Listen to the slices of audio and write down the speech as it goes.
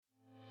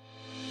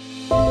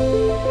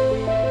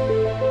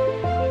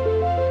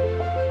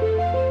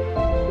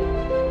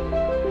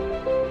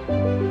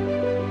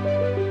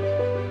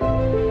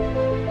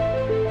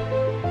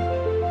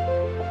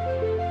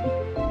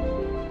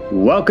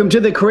Welcome to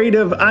the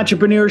Creative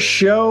Entrepreneur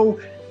Show.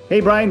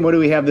 Hey, Brian, what do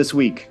we have this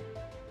week?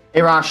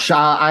 Hey, Rosh,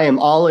 I am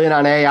all in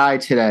on AI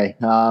today.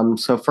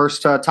 So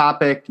first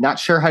topic, not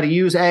sure how to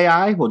use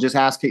AI. We'll just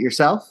ask it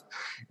yourself.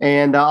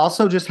 And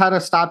also just how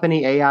to stop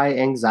any AI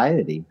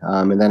anxiety.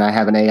 And then I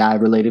have an AI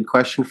related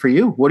question for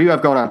you. What do you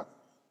have going on?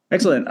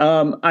 Excellent.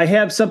 I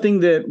have something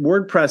that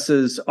WordPress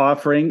is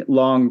offering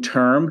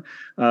long-term,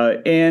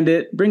 and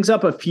it brings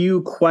up a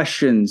few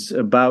questions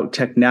about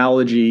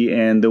technology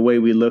and the way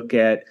we look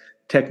at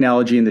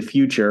technology in the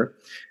future.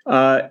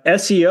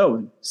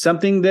 SEO,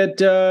 something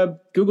that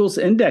Google's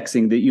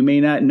indexing that you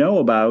may not know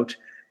about,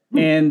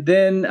 and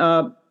then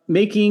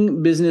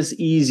making business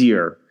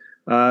easier.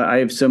 I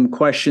have some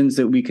questions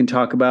that we can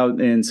talk about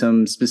and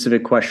some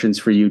specific questions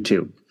for you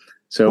too.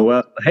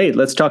 So, hey,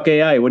 let's talk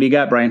AI. What do you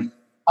got, Brian?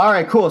 All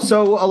right, cool.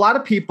 So a lot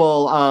of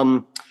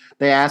people,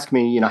 they ask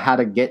me, how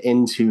to get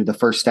into the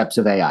first steps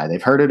of AI.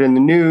 They've heard it in the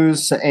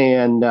news,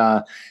 and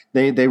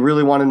they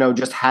really want to know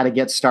just how to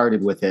get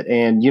started with it.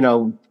 And,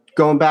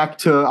 going back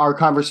to our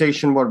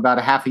conversation, about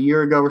a half a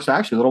year ago or so,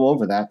 actually a little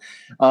over that,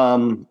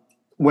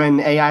 when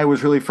AI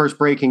was really first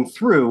breaking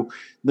through,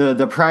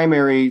 the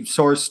primary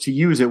source to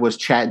use it was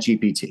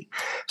ChatGPT.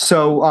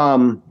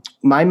 So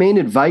my main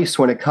advice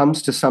when it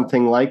comes to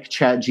something like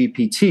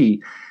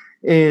ChatGPT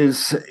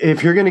is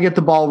if you're going to get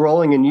the ball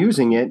rolling and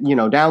using it,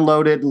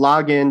 download it,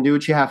 log in, do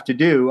what you have to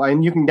do.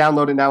 And you can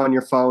download it now on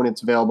your phone.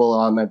 It's available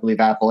on, I believe,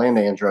 Apple and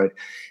Android.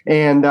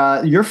 And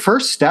your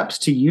first steps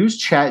to use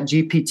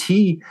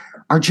ChatGPT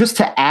are just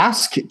to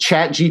ask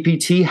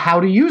ChatGPT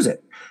how to use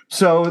it.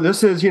 So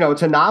this is,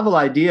 it's a novel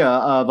idea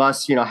of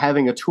us,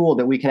 having a tool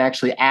that we can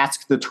actually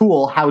ask the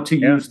tool how to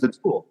use the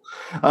tool.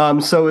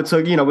 So it's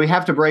we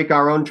have to break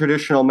our own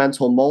traditional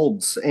mental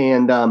molds.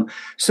 And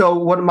so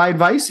what my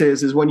advice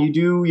is when you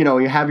do,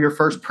 you have your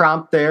first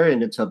prompt there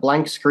and it's a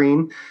blank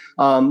screen,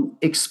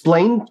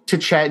 explain to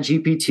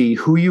ChatGPT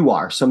who you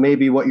are. So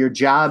maybe what your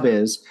job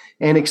is,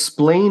 and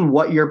explain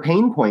what your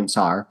pain points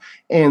are,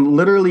 and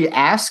literally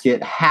ask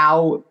it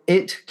how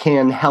it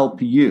can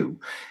help you.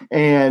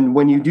 And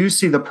when you do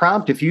see the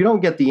prompt, if you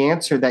don't get the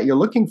answer that you're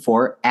looking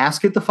for,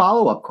 ask it the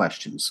follow-up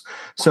questions.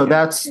 So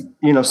that's,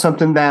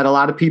 something that a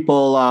lot of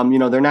people,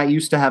 they're not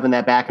used to having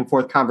that back and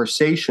forth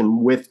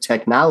conversation with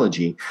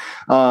technology.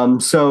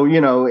 So,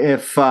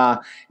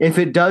 if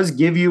it does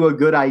give you a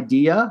good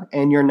idea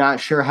and you're not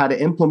sure how to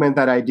implement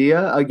that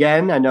idea,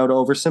 again, I know to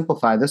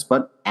oversimplify this,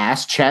 but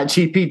ask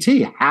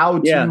ChatGPT how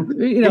to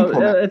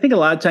implement. I think a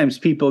lot of times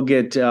people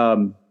get,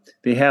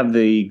 they have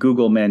the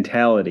Google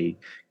mentality.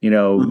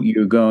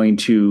 You're going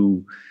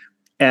to,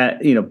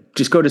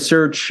 just go to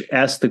search,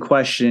 ask the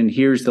question,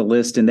 here's the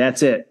list, and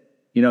that's it.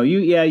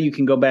 You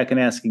can go back and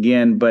ask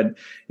again, but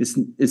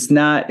it's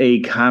not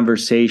a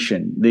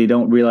conversation. They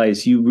don't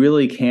realize you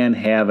really can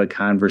have a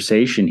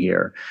conversation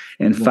here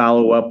and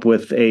follow up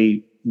with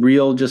a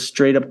real, just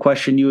straight up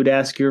question you would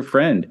ask your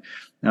friend.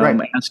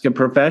 Ask a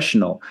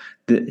professional.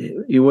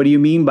 What do you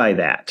mean by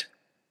that?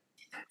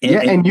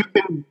 And you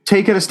can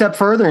take it a step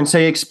further and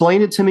say,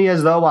 explain it to me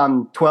as though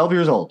I'm 12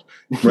 years old.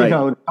 Right.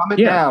 Calm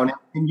it down.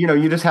 And,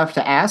 you just have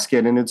to ask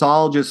it. And it's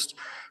all just,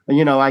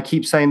 I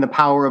keep saying the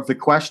power of the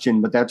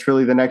question, but that's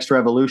really the next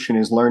revolution,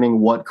 is learning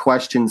what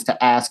questions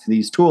to ask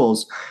these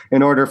tools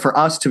in order for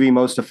us to be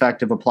most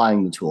effective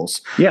applying the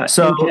tools. Yeah.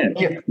 So,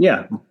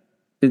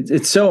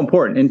 It's so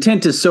important.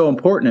 Intent is so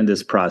important in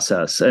this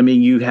process. I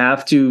mean, you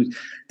have to,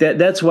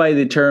 that's why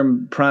the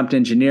term prompt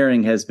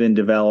engineering has been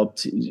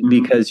developed,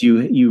 because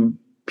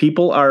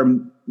people are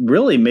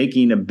really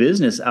making a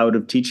business out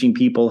of teaching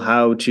people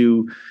how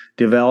to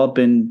develop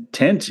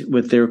intent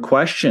with their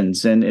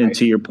questions. And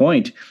to your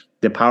point,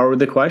 the power of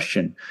the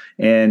question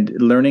and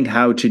learning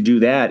how to do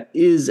that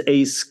is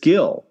a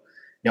skill.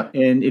 Yep.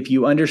 And if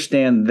you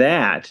understand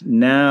that,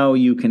 now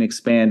you can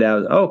expand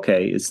out.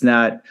 Okay,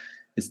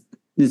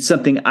 it's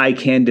something I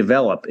can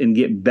develop and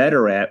get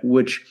better at,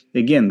 which,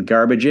 again,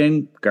 garbage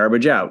in,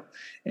 garbage out.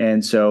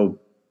 And so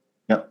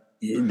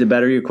the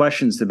better your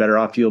questions, the better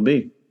off you'll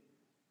be.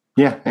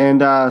 Yeah.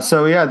 And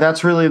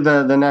that's really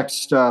the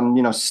next,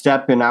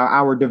 step in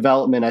our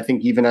development. I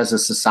think even as a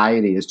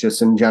society, is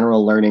just in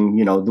general learning,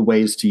 the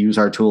ways to use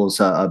our tools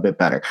a bit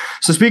better.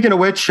 So speaking of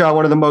which,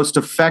 one of the most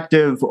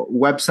effective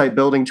website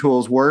building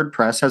tools,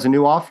 WordPress, has a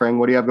new offering.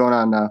 What do you have going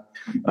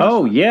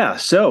on?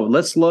 So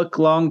let's look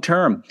long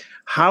term.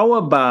 How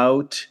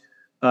about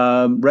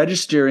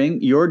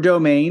registering your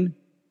domain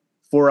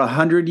for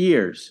 100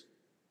 years?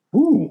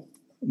 Ooh.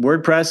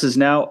 WordPress has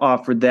now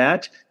offered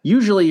that.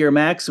 Usually your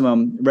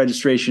maximum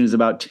registration is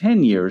about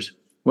 10 years.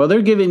 Well,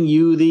 they're giving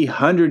you the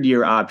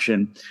 100-year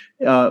option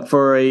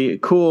for a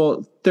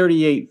cool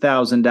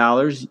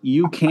 $38,000.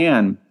 You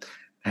can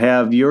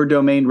have your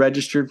domain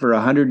registered for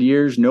 100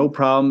 years. No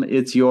problem.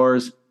 It's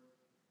yours.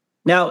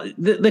 Now,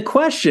 the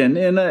question,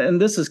 and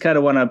this is kind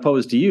of what I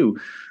pose to you,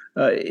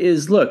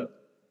 is, look,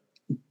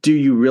 do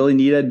you really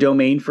need a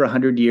domain for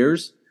 100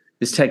 years?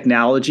 Is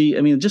technology,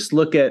 just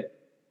look at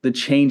the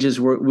changes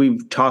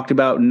we've talked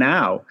about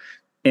now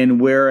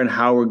and where and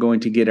how we're going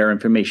to get our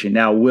information.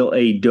 Now, will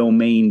a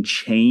domain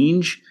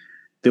change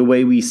the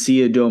way we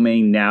see a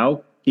domain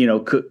now,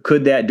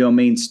 could that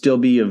domain still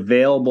be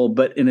available,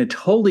 but in a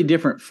totally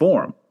different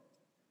form?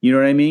 You know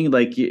what I mean?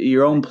 Like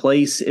your own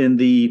place in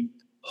the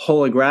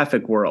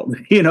holographic world.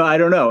 I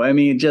don't know. I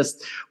mean,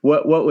 just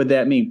what would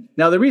that mean?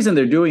 Now, the reason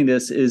they're doing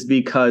this is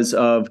because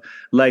of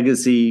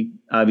legacy,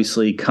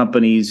 obviously,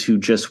 companies who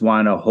just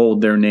want to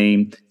hold their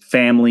name,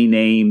 family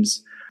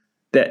names,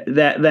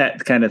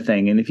 that kind of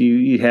thing. And if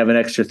you have an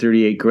extra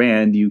 38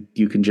 grand,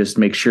 you can just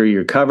make sure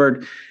you're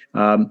covered.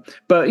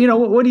 But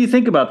what do you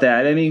think about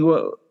that? I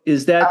mean,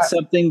 is that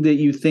something that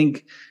you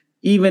think,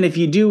 even if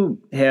you do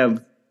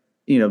have,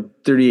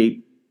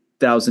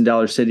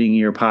 $38,000 sitting in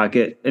your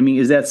pocket, I mean,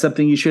 is that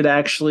something you should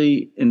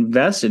actually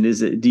invest in?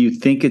 Do you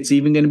think it's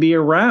even going to be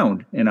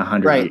around in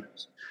 100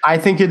 years? I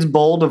think it's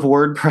bold of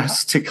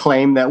WordPress to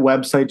claim that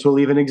websites will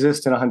even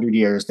exist in 100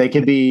 years. They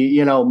could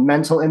be,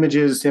 mental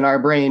images in our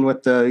brain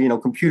with the,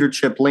 computer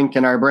chip link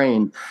in our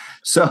brain.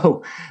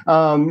 So,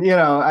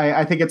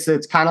 I think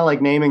it's kind of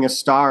like naming a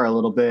star a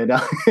little bit.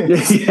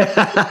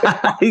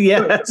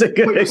 Yeah, that's a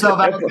good. Put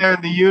yourself out there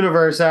in the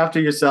universe after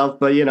yourself,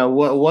 but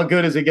what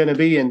good is it going to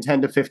be in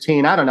 10 to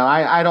 15? I don't know.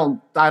 I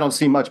don't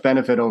see much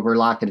benefit over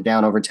locking it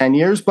down over 10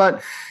 years,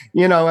 but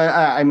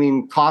I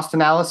mean, cost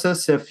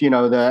analysis. If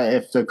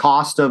the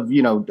cost of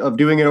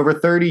doing it over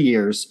 30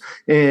 years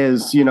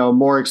is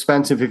more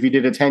expensive if you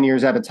did it 10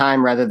 years at a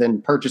time rather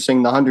than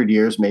purchasing the 100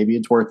 years, maybe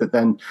it's worth it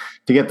then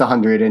to get the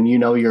 100, and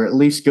you're at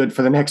least good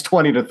for the next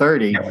 20 to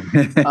 30.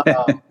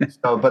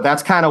 But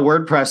that's kind of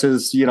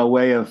WordPress's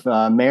way of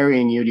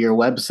marrying you to your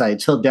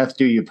website till death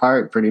do you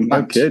part, pretty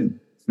much.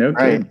 No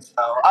kidding.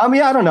 So,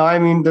 I don't know. I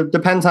mean, it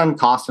depends on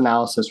cost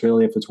analysis,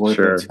 really, if it's worth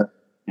it to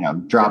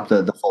drop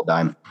the full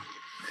dime.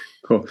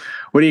 Cool.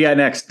 What do you got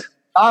next?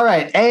 All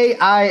right,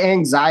 AI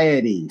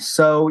anxiety.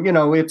 So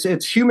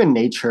it's human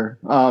nature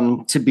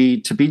to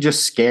be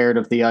just scared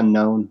of the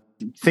unknown.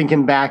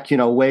 Thinking back,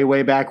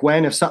 way back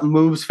when, if something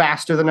moves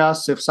faster than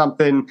us, if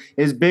something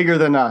is bigger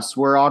than us,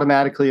 we're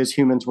automatically, as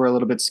humans, we're a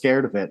little bit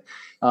scared of it.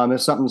 If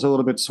something's a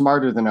little bit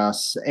smarter than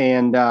us,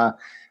 and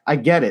I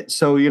get it.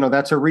 So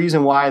that's a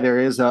reason why there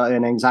is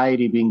an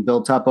anxiety being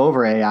built up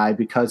over AI,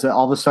 because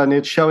all of a sudden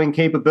it's showing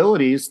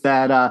capabilities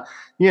that I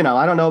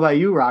don't know about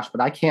you, Rosh, but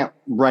I can't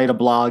write a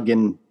blog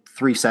in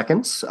 3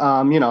 seconds.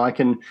 I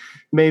can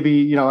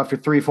maybe, after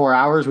 3-4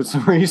 hours with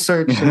some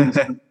research.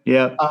 And,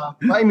 yeah.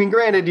 I mean,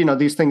 granted,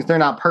 these things, they're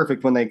not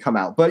perfect when they come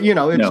out, but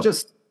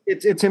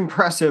it's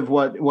impressive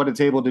what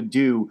it's able to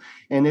do.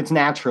 And it's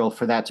natural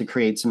for that to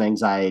create some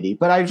anxiety.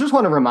 But I just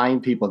want to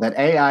remind people that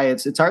AI,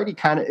 it's already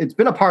it's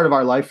been a part of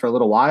our life for a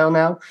little while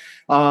now.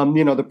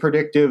 The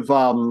predictive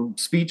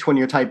speech when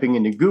you're typing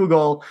into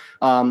Google,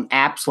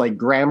 apps like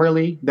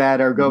Grammarly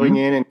that are going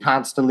in and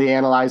constantly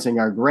analyzing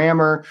our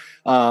grammar.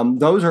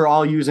 Those are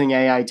all using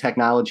AI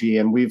technology,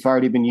 and we've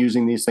already been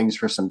using these things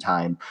for some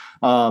time.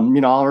 I'll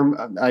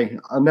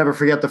never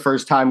forget the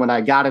first time when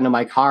I got into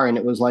my car and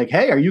it was like,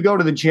 "Hey, are you going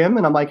to the gym?"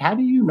 And I'm like, "How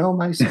do you know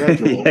my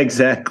schedule?"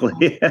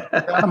 Exactly.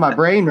 Out of my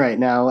brain right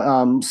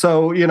now.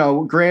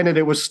 Granted,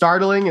 it was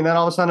startling, and then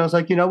all of a sudden I was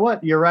like, you know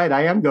what? You're right.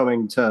 I am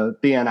going to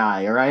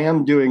BNI, or I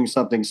am doing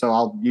something, so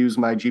I'll use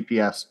my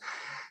GPS.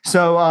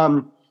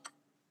 So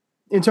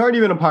it's already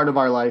been a part of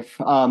our life.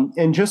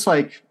 And just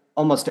like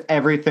almost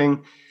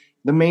everything,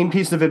 the main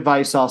piece of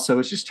advice also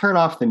is just turn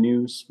off the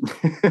news.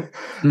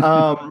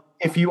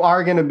 If you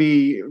are going to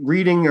be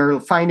reading or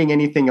finding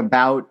anything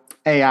about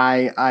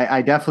AI,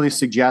 I definitely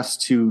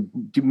suggest to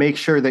make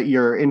sure that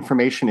your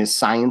information is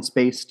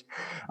science-based.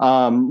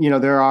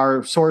 There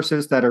are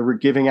sources that are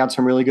giving out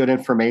some really good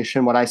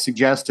information. What I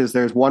suggest is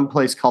there's one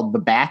place called The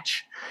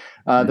Batch.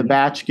 The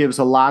Batch gives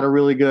a lot of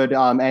really good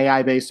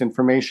AI-based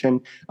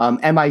information.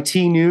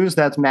 MIT News,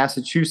 that's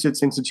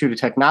Massachusetts Institute of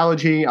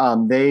Technology.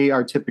 They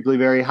are typically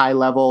very high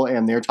level,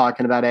 and they're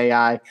talking about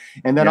AI.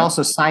 And then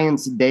also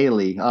Science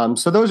Daily.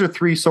 So those are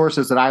 3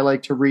 sources that I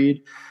like to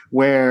read,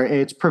 where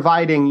it's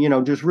providing,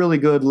 just really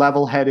good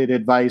level-headed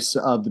advice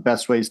of the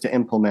best ways to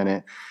implement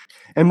it.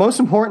 And most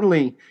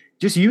importantly,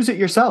 just use it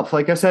yourself.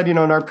 Like I said, in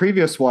our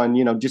previous one,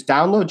 just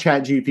download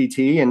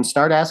ChatGPT and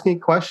start asking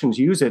questions.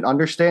 Use it,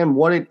 understand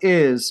what it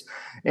is,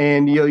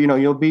 and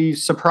you'll be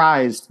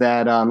surprised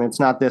that it's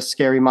not this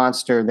scary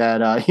monster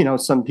that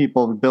some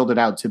people build it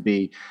out to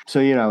be. So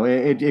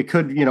it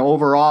could,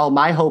 overall,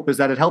 my hope is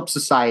that it helps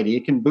society.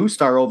 It can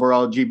boost our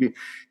overall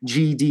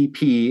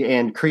GDP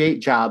and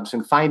create jobs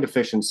and find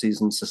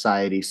efficiencies in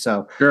society.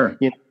 So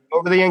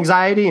over the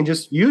anxiety and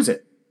just use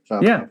it. So.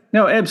 Yeah,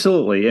 no,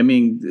 absolutely. I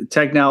mean,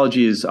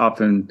 technology is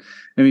often,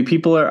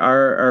 people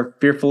are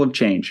fearful of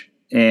change,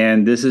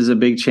 and this is a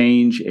big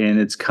change, and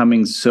it's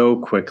coming so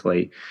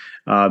quickly.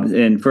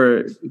 And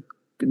for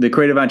the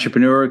creative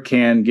entrepreneur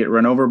can get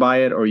run over by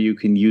it, or you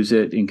can use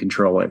it and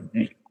control it.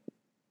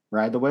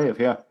 Ride the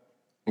wave. Yeah,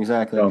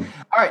 exactly. So,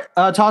 all right.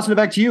 Tossing it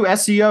back to you.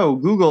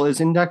 SEO, Google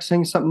is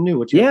indexing something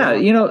new.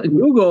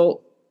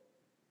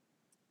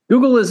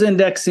 Google is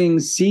indexing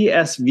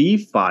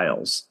CSV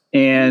files,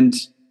 and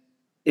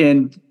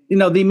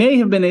they may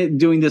have been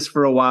doing this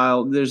for a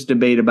while. There's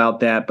debate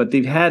about that, but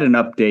they've had an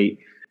update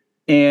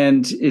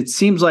And it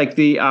seems like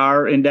they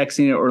are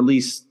indexing it, or at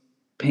least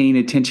paying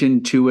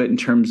attention to it in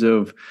terms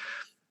of,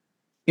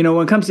 when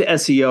it comes to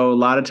SEO, a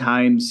lot of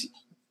times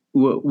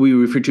we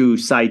refer to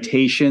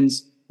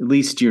citations, at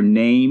least your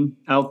name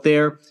out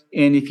there.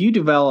 And if you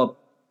develop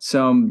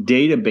some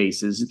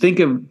databases, think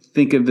of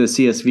the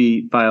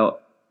CSV file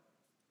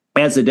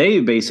as a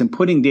database, and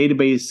putting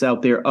database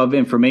out there of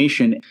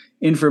information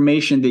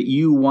that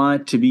you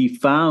want to be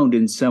found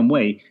in some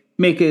way.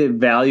 Make a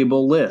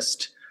valuable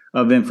list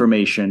of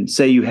information.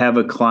 Say you have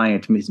a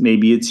client,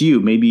 maybe it's you,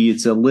 maybe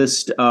it's a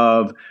list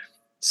of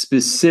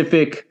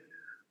specific,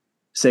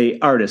 say,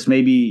 artists.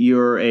 Maybe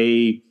you're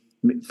a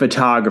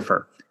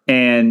photographer,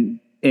 and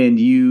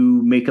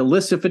you make a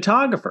list of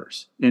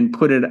photographers and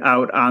put it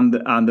out on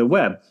the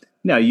web.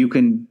 Now, you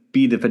can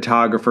be the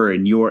photographer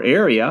in your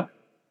area,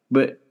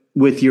 but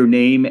with your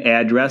name,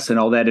 address, and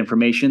all that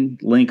information,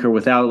 link or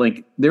without a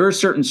link. There are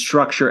certain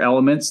structure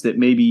elements that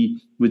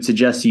maybe would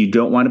suggest you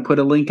don't want to put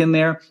a link in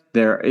there.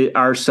 There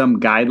are some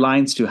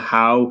guidelines to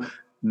how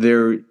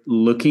they're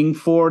looking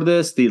for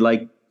this.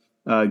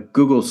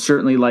 Google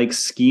certainly likes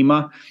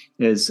schema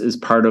as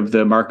part of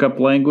the markup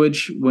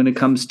language when it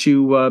comes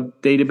to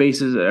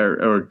databases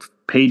or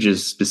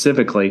pages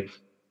specifically.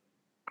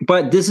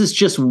 But this is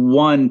just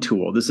one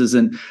tool.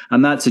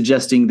 I'm not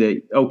suggesting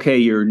that, okay,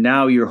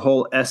 your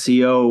whole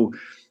SEO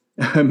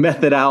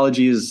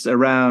methodology is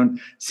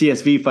around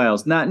CSV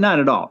files. Not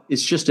at all.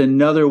 It's just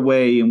another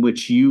way in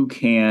which you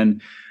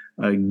can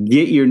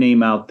get your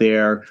name out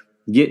there,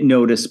 get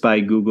noticed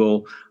by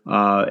Google.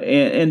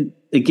 And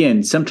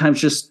again, sometimes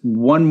just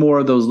one more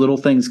of those little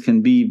things can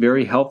be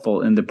very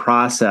helpful in the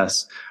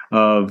process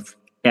of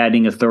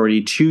adding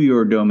authority to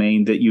your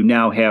domain that you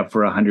now have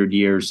for 100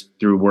 years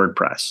through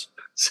WordPress.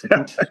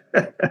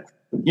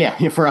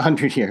 Yeah, for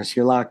 100 years,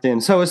 you're locked in.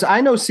 So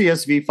I know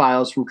CSV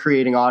files from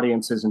creating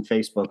audiences in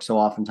Facebook. So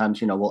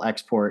oftentimes, we'll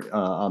export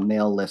a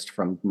mail list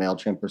from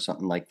MailChimp or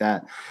something like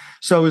that.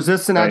 So is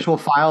this an actual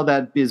file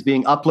that is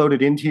being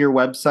uploaded into your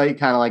website,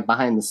 kind of like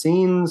behind the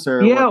scenes?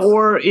 Or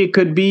or it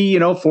could be, /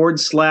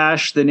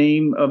 the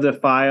name of the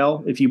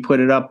file if you put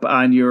it up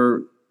on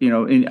your,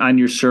 on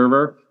your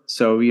server.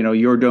 So,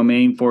 your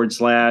domain /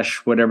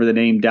 whatever the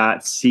name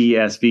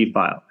 .csv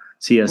file,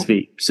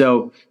 CSV.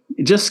 So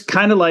just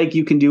kind of like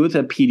you can do with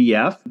a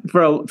PDF.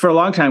 For a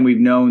long time, we've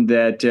known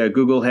that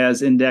Google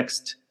has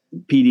indexed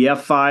PDF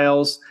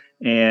files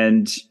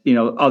and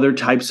other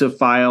types of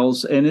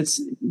files, and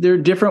there are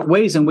different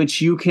ways in which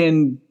you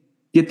can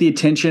get the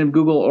attention of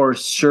Google or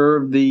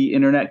serve the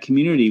internet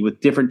community with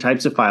different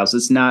types of files.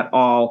 It's not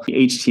all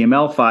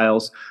HTML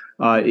files.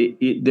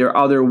 There are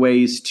other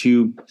ways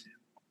to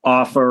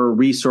offer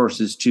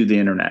resources to the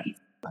internet.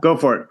 Go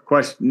for it.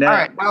 Question. All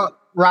right. Well,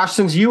 Rosh,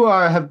 since you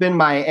have been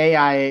my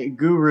AI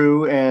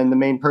guru and the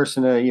main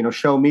person to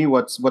show me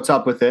what's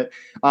up with it,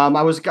 I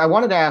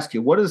wanted to ask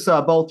you, what is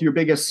both your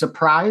biggest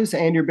surprise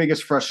and your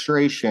biggest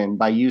frustration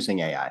by using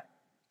AI?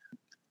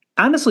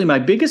 Honestly, my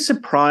biggest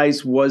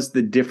surprise was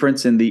the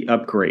difference in the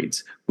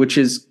upgrades, which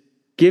is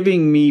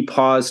giving me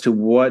pause to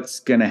what's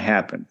going to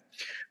happen.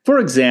 For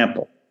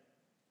example,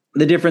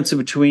 the difference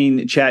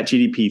between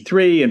ChatGPT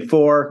 3 and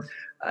 4,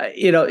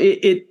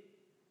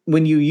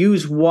 when you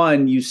use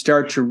one, you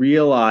start to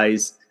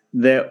realize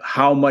that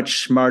how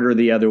much smarter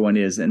the other one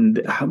is,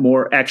 and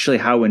more actually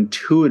how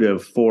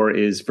intuitive 4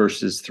 is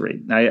versus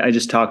 3. I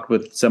just talked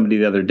with somebody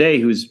the other day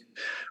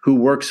who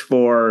works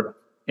for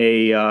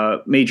a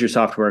major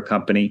software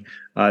company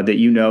that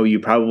you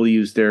probably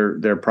use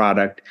their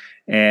product,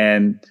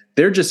 and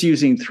they're just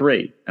using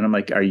 3. And I'm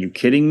like, are you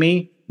kidding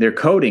me? They're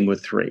coding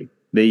with 3.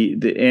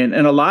 And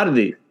a lot of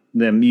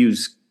them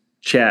use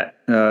the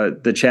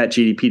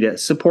ChatGPT to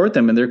support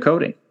them in their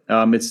coding.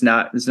 It's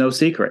no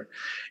secret.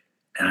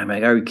 And I'm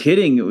like, are you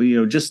kidding?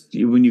 Just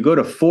when you go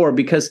to 4,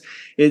 because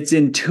it's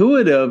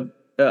intuitive.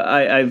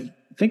 I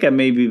think I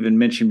maybe even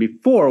mentioned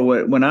before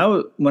when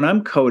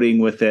I'm coding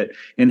with it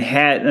and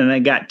I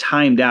got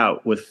timed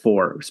out with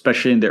 4,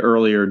 especially in the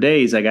earlier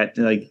days. I got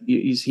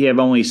you have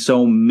only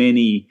so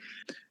many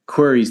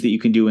queries that you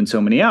can do in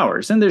so many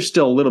hours, and there's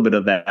still a little bit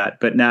of that,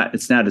 but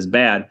it's not as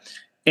bad.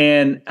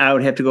 And I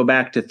would have to go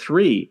back to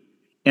 3,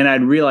 and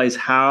I'd realize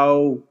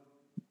how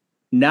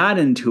not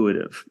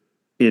intuitive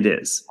it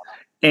is.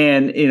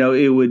 And,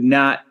 it would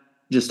not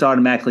just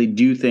automatically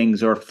do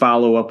things or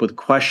follow up with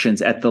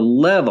questions at the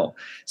level.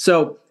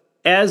 So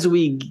as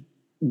we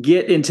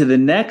get into the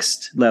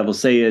next level,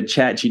 say a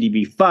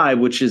ChatGPT 5,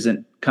 which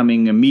isn't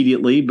coming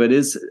immediately, but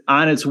is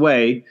on its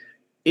way,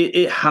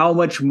 how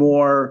much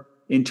more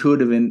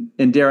intuitive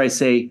and dare I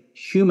say,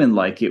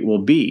 human-like it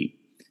will be.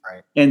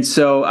 Right. And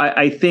so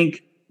I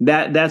think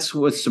that's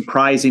what's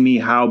surprising me,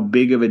 how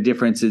big of a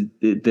difference that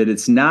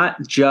it's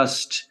not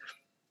just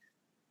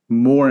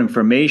more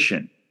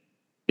information.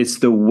 It's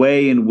the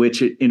way in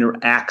which it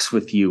interacts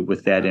with you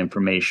with that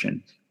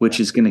information, which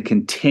is going to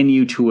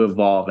continue to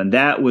evolve. And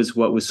that was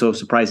what was so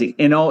surprising.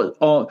 And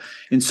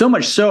and so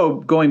much so,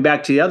 going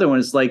back to the other one,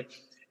 it's like,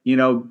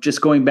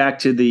 just going back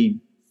to the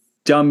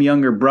dumb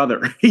younger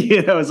brother.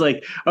 It's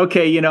like,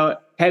 okay,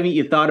 haven't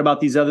you thought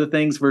about these other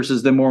things,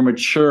 versus the more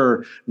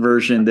mature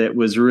version that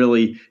was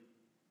really,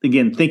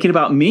 again, thinking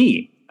about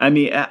me. I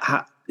mean,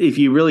 if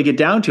you really get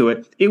down to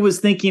it, it was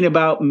thinking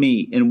about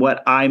me and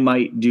what I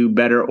might do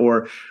better,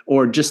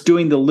 or just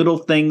doing the little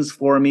things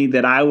for me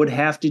that I would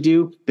have to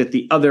do that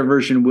the other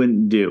version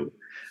wouldn't do.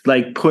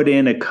 Like put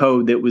in a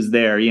code that was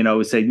there,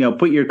 say, no,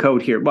 put your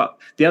code here. Well,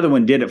 the other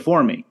one did it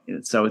for me.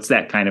 So it's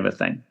that kind of a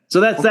thing.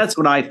 So that's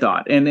what I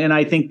thought. And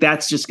I think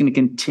that's just going to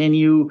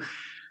continue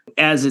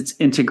as it's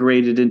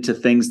integrated into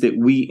things that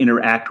we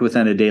interact with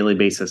on a daily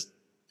basis.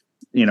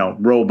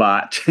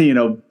 Robot,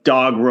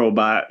 dog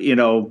robot,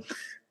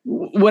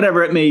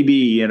 whatever it may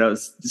be,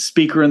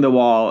 speaker in the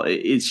wall.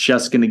 It's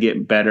just going to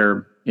get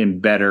better and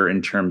better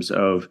in terms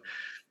of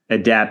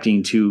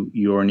adapting to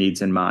your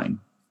needs and mine.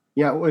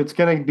 Yeah, it's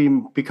going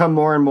to become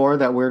more and more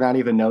that we're not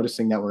even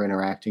noticing that we're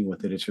interacting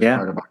with it. It's just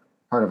part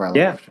of our life.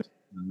 Yeah,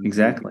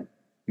 exactly.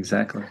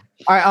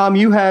 All right,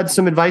 you had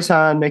some advice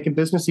on making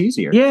business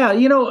easier. Yeah,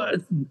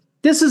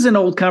 this is an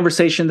old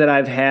conversation that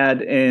I've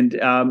had, and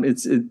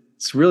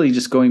it's really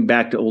just going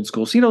back to old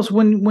school. So,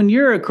 when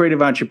you're a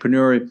creative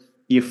entrepreneur,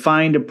 you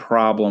find a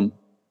problem.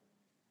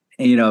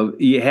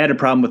 You had a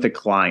problem with a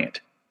client,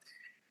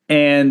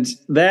 and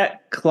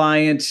that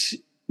client,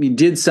 you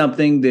did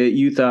something that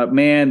you thought,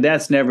 man,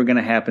 that's never going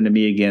to happen to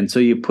me again. So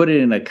you put it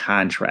in a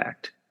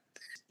contract.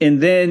 And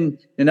then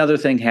another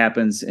thing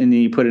happens, and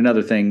then you put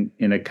another thing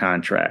in a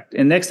contract.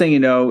 And next thing you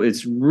know,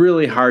 it's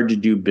really hard to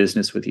do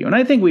business with you. And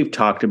I think we've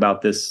talked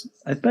about this.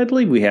 I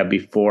believe we have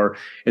before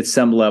at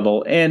some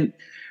level. And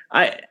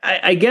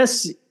I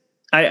guess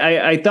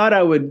I thought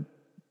I would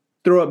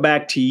throw it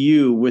back to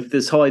you with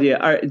this whole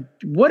idea.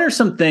 What are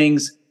some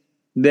things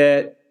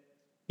that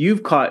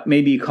you've caught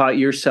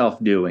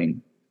yourself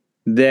doing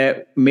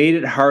that made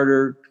it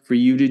harder for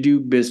you to do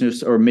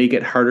business, or make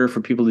it harder for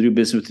people to do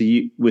business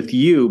with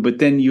you, but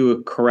then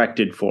you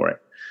corrected for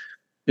it?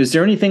 Is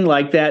there anything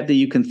like that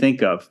you can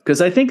think of?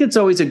 Because I think it's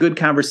always a good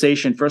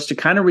conversation for us to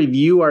kind of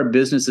review our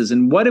businesses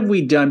and what have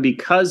we done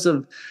because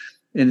of,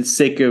 in the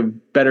sake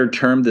of better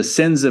term, the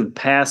sins of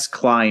past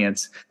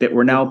clients that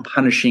we're now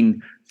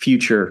punishing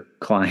future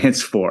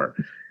clients for.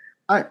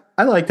 I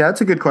like that.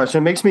 It's a good question.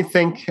 It makes me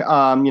think,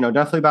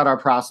 definitely about our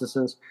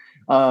processes.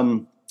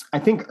 I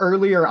think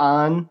earlier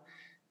on,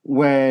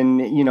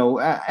 when,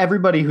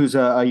 everybody who's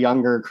a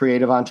younger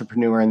creative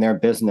entrepreneur in their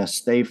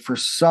business, they, for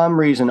some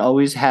reason,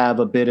 always have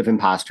a bit of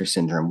imposter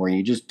syndrome where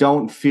you just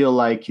don't feel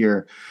like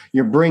you're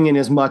bringing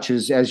as much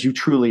as you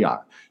truly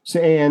are.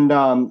 So, and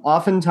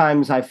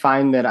oftentimes I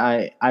find that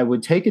I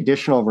would take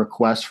additional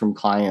requests from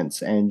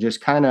clients and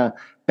just kind of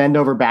bend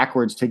over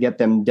backwards to get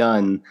them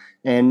done,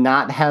 and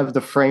not have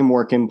the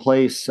framework in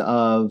place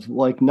of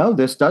like, no,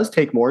 this does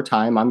take more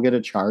time. I'm going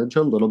to charge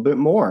a little bit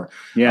more.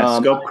 Yeah.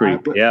 Scope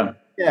creep. Yeah.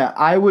 Yeah,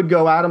 I would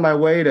go out of my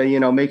way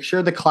to, make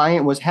sure the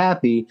client was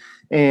happy,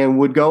 and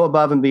would go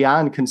above and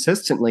beyond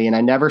consistently. And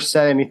I never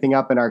set anything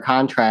up in our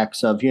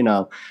contracts of,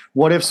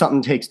 what if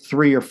something takes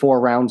 3 or 4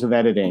 rounds of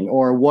editing,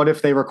 or what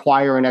if they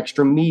require an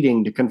extra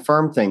meeting to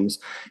confirm things?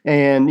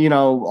 And,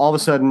 all of a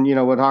sudden,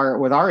 with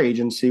our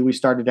agency, we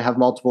started to have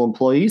multiple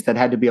employees that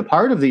had to be a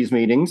part of these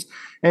meetings,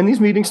 and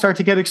these meetings start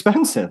to get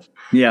expensive.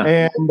 Yeah.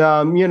 And,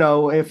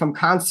 if I'm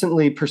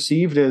constantly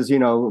perceived as,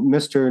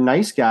 Mr.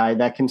 Nice Guy,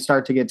 that can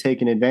start to get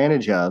taken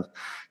advantage of.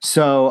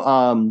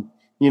 So,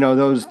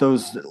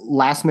 those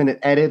last minute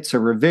edits or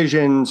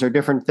revisions or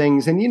different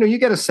things. And, you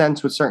get a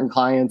sense with certain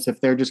clients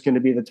if they're just going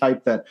to be the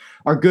type that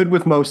are good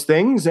with most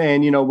things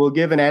and, we'll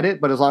give an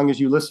edit, but as long as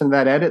you listen to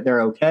that edit,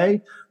 they're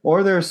okay.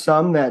 Or there's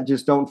some that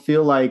just don't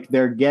feel like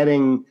they're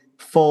getting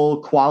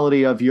full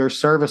quality of your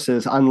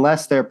services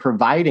unless they're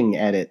providing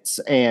edits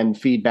and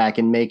feedback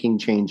and making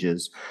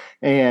changes.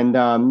 And,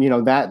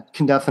 that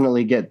can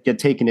definitely get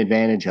taken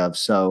advantage of.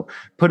 So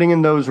putting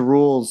in those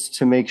rules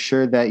to make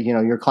sure that,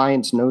 your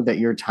clients know that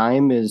your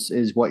time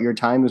is what your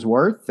time is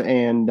worth.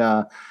 And,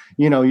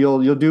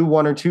 you'll do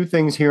 1 or 2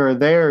 things here or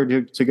there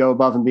to go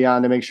above and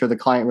beyond to make sure the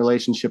client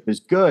relationship is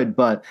good.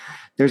 But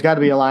there's got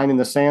to be a line in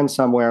the sand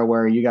somewhere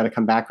where you got to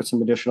come back with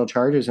some additional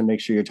charges and make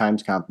sure your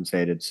time's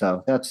compensated.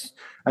 So that's,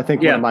 I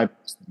think, one of my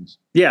best things.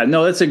 Yeah,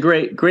 no, that's a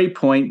great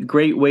point.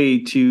 Great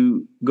way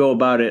to go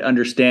about it,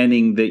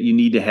 understanding that you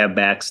need to have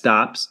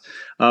backstops.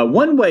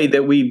 One way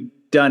that we've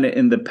done it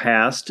in the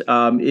past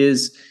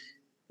is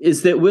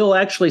that we'll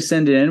actually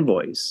send an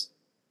invoice.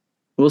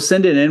 We'll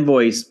send an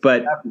invoice,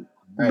 but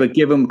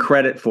give them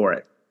credit for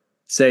it.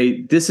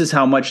 Say, this is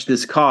how much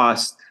this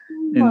costs,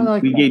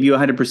 and we gave you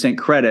 100%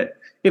 credit.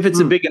 If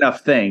it's a big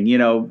enough thing,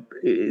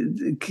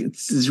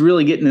 it's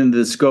really getting into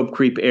the scope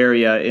creep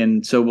area.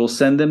 And so we'll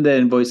send them the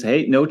invoice,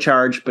 hey, no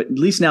charge, but at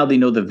least now they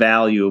know the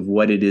value of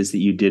what it is that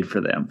you did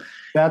for them.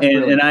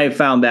 And I have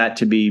found that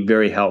to be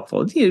very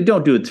helpful. You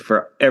don't do it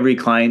for every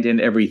client and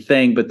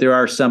everything, but there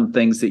are some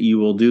things that you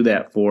will do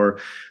that for,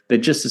 that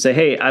just to say,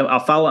 hey,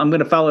 I'm going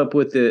to follow up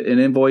with an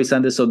invoice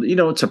on this. So you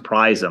don't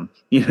surprise them.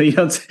 You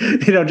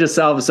don't just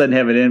all of a sudden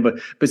have an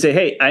invoice, but say,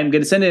 hey, I'm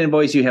going to send an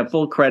invoice. You have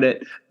full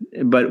credit,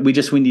 but we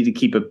need to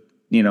keep a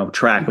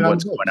track of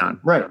what's going on.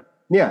 Right.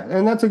 Yeah,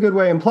 and that's a good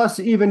way. And plus,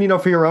 even,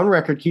 for your own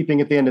record keeping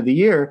at the end of the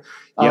year,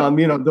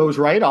 those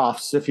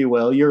write-offs, if you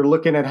will, you're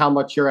looking at how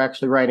much you're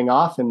actually writing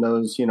off in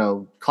those,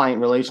 client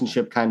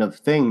relationship kind of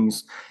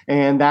things.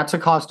 And that's a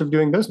cost of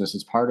doing business.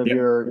 It's part of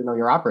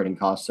your operating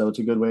costs. So it's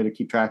a good way to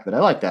keep track of it.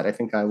 I like that. I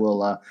think I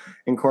will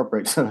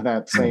incorporate some of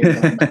that same.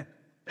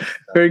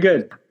 Very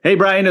good. Hey,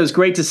 Brian, it was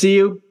great to see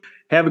you.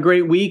 Have a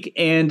great week.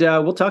 And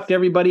we'll talk to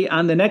everybody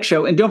on the next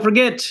show. And don't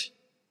forget,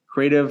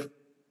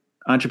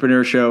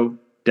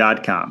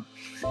 creativeentrepreneurshow.com.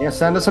 Yeah,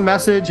 send us a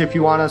message if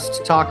you want us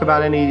to talk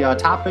about any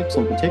topics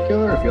in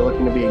particular. If you're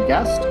looking to be a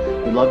guest,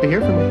 we'd love to hear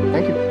from you.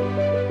 Thank you.